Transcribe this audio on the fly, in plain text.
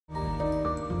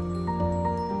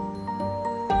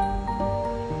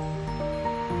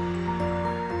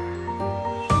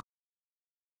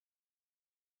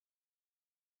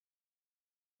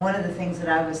One of the things that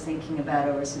I was thinking about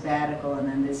over sabbatical, and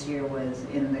then this year, was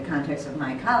in the context of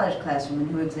my college classroom, and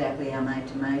who exactly am I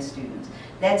to my students.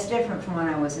 That's different from when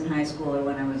I was in high school or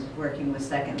when I was working with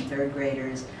second and third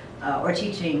graders or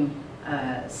teaching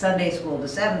Sunday school to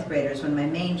seventh graders, when my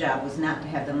main job was not to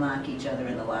have them lock each other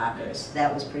in the lockers.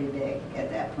 That was pretty big at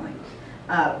that point.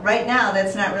 Right now,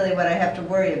 that's not really what I have to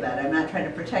worry about. I'm not trying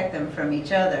to protect them from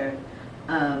each other,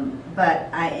 but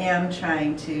I am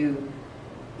trying to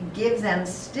give them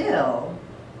still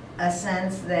a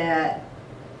sense that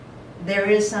there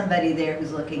is somebody there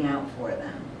who's looking out for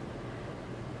them.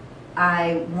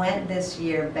 I went this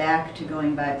year back to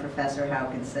going by Professor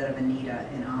Houck instead of Anita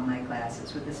in all my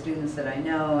classes. With the students that I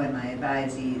know and my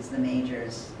advisees, the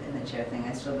majors, and the chair thing,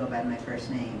 I still go by my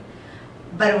first name.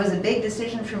 But it was a big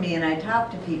decision for me, and I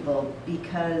talked to people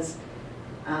because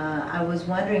I was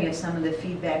wondering if some of the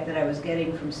feedback that I was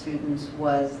getting from students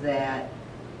was that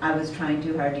I was trying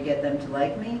too hard to get them to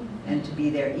like me and to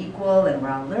be their equal, and we're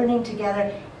all learning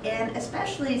together. And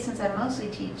especially since I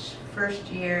mostly teach first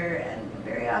year and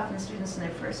very often students in their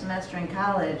first semester in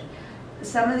college,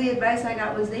 some of the advice I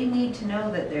got was they need to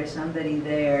know that there's somebody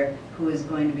there who is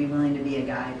going to be willing to be a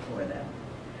guide for them.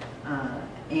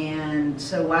 And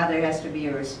so while there has to be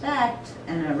a respect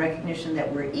and a recognition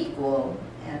that we're equal,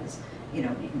 as you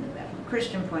know, you can look at that from a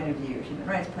Christian point of view, human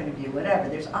rights point of view, whatever.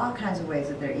 There's all kinds of ways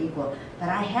that they're equal, but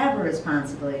I have a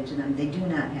responsibility to them. They do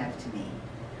not have to me.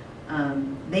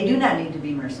 They do not need to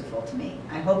be merciful to me.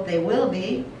 I hope they will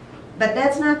be, but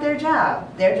that's not their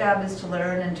job. Their job is to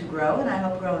learn and to grow, and I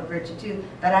hope grow in virtue too,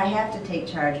 but I have to take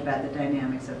charge about the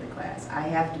dynamics of the class. I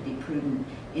have to be prudent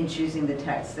in choosing the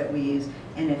texts that we use,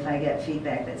 and if I get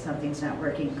feedback that something's not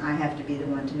working, I have to be the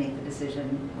one to make the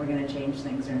decision, we're going to change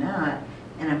things or not,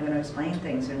 and I'm going to explain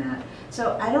things or not.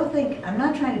 So I don't think, I'm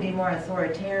not trying to be more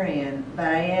authoritarian, but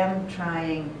I am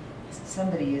trying,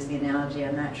 somebody used the analogy,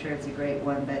 I'm not sure it's a great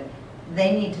one, but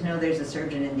they need to know there's a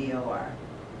surgeon in the OR.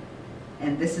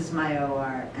 And this is my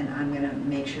OR, and I'm going to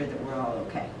make sure that we're all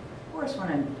okay. Of course, when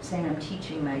I'm saying I'm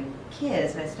teaching my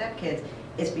kids, my stepkids,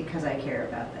 it's because I care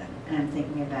about them, and I'm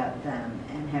thinking about them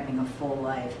and having a full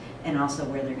life, and also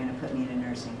where they're going to put me in a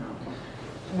nursing home.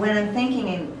 When I'm thinking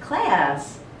in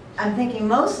class, I'm thinking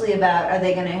mostly about, are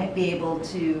they going to be able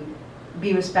to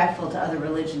be respectful to other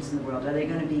religions in the world? Are they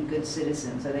going to be good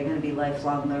citizens? Are they going to be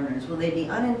lifelong learners? Will they be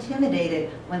unintimidated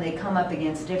when they come up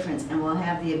against difference, and will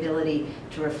have the ability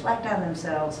to reflect on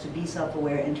themselves, to be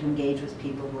self-aware, and to engage with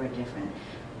people who are different?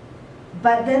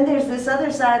 But then there's this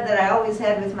other side that I always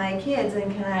had with my kids,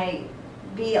 and can I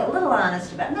be a little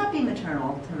honest about, not be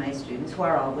maternal to my students, who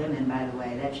are all women, by the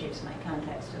way, that shapes my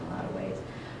context in a lot of ways.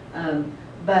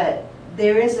 But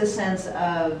there is a sense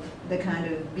of the kind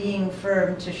of being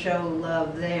firm to show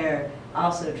love there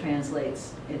also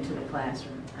translates into the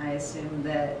classroom. I assume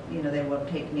that, you know, they won't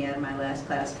take me out of my last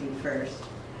class view first,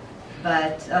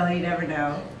 but, oh, you never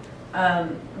know.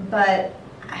 But,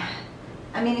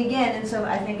 I mean, again, and so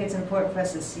I think it's important for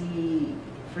us to see,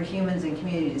 for humans in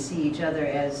community, to see each other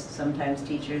as sometimes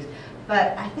teachers.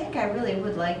 But I think I really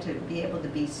would like to be able to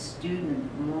be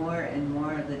student more and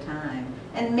more of the time.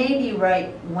 And maybe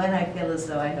right when I feel as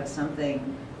though I have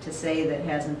something to say that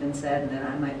hasn't been said and that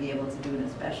I might be able to do an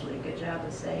especially good job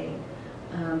of saying.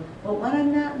 But when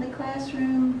I'm not in the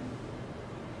classroom,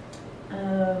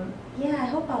 yeah, I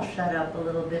hope I'll shut up a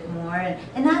little bit more.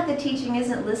 And not that teaching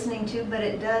isn't listening to, but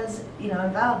it does, you know,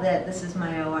 involve that this is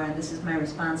my OR and this is my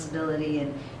responsibility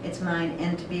and it's mine,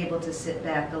 and to be able to sit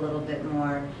back a little bit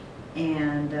more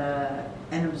and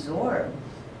absorb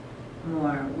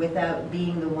more without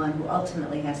being the one who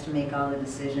ultimately has to make all the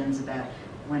decisions about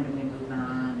when do we move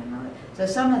on and all that. So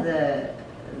some of the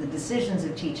decisions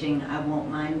of teaching I won't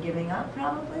mind giving up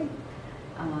probably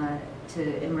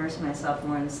to immerse myself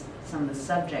more in some of the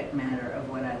subject matter of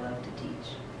what I love to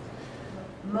teach.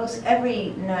 Most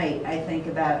every night I think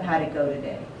about how to go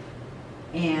today.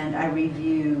 And I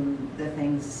review the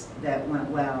things that went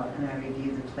well, and I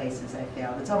review the places I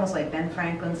failed. It's almost like Ben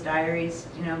Franklin's diaries,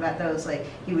 you know about those? Like,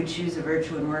 he would choose a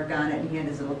virtue and work on it, and he had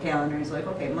his little calendar. He's like,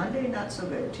 okay, Monday, not so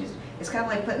good. Tuesday. It's kind of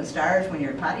like putting stars when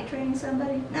you're potty training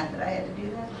somebody. Not that I had to do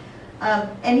that.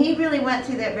 And he really went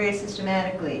through that very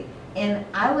systematically. And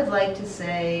I would like to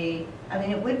say, I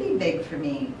mean, it would be big for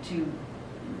me to,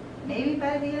 maybe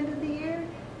by the end of the year,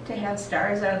 to have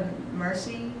stars on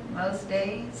Mercy most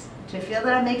days, to feel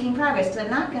that I'm making progress, because I'm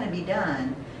not going to be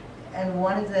done. And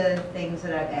one of the things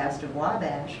that I've asked of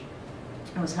Wabash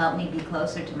was help me be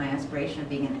closer to my aspiration of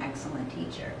being an excellent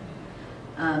teacher.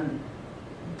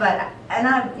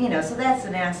 You know, so that's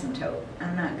an asymptote.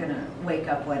 I'm not going to wake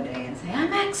up one day and say,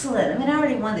 I'm excellent. I mean, I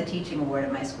already won the teaching award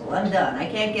at my school. I'm done. I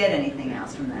can't get anything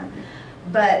else from them.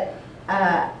 But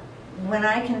when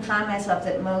I can find myself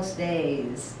that most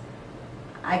days,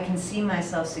 I can see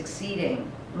myself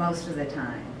succeeding most of the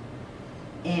time.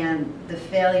 And the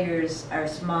failures are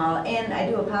small, and I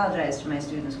do apologize to my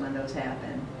students when those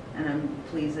happen. And I'm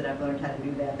pleased that I've learned how to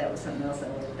do that. That was something else I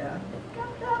worked on.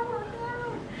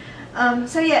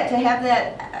 So yeah, to have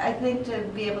that, I think to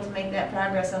be able to make that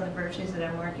progress on the virtues that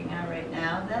I'm working on right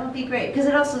now, that would be great. Because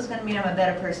it also is going to mean I'm a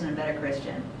better person and better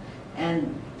Christian.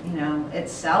 And, you know,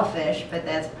 it's selfish, but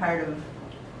that's part of,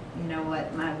 you know,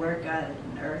 what my work on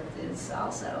earth is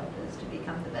also, is to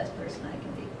become the best person I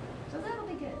can be.